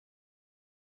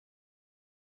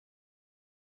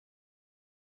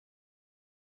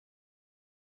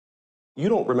You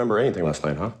don't remember anything last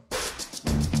night, huh?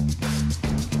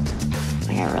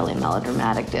 I got really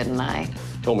melodramatic, didn't I?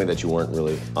 Told me that you weren't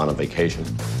really on a vacation.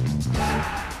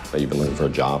 That you've been looking for a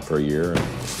job for a year,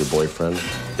 and your boyfriend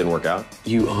didn't work out.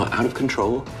 You are out of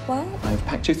control. What? I've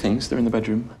packed your things. They're in the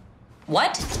bedroom.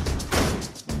 What?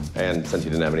 And since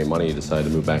you didn't have any money, you decided to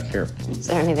move back here. Is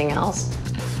there anything else?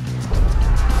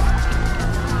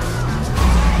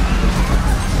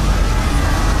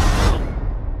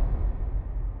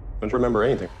 Don't remember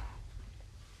anything.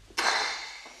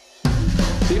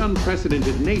 The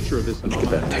unprecedented nature of this Get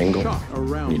that tingle.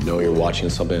 You know you're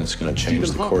watching something that's going to change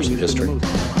the course of history. You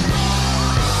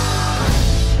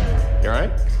all right?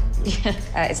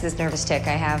 Yeah, it's this nervous tick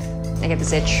I have. I get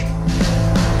this itch.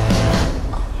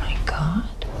 Oh my God.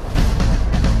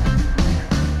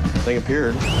 Thing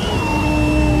appeared.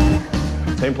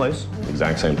 Same place,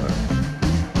 exact same time.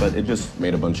 But it just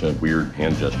made a bunch of weird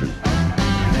hand gestures.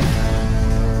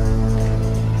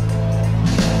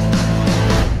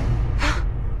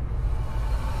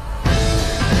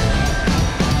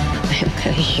 I'm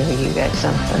gonna show you guys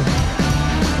something.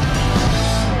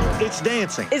 It's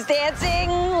dancing. Is dancing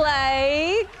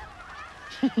like...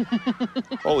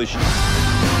 Holy shit.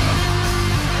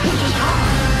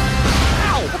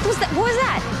 Ow! What was that? What was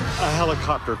that? A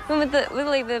helicopter. With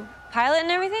like the pilot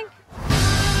and everything?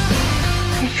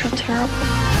 I feel terrible.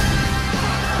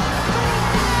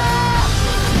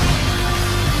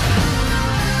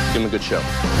 Give him a good show.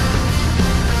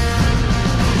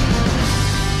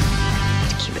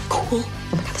 Keep it cool.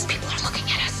 Oh my God, those people are looking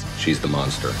at us. She's the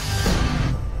monster.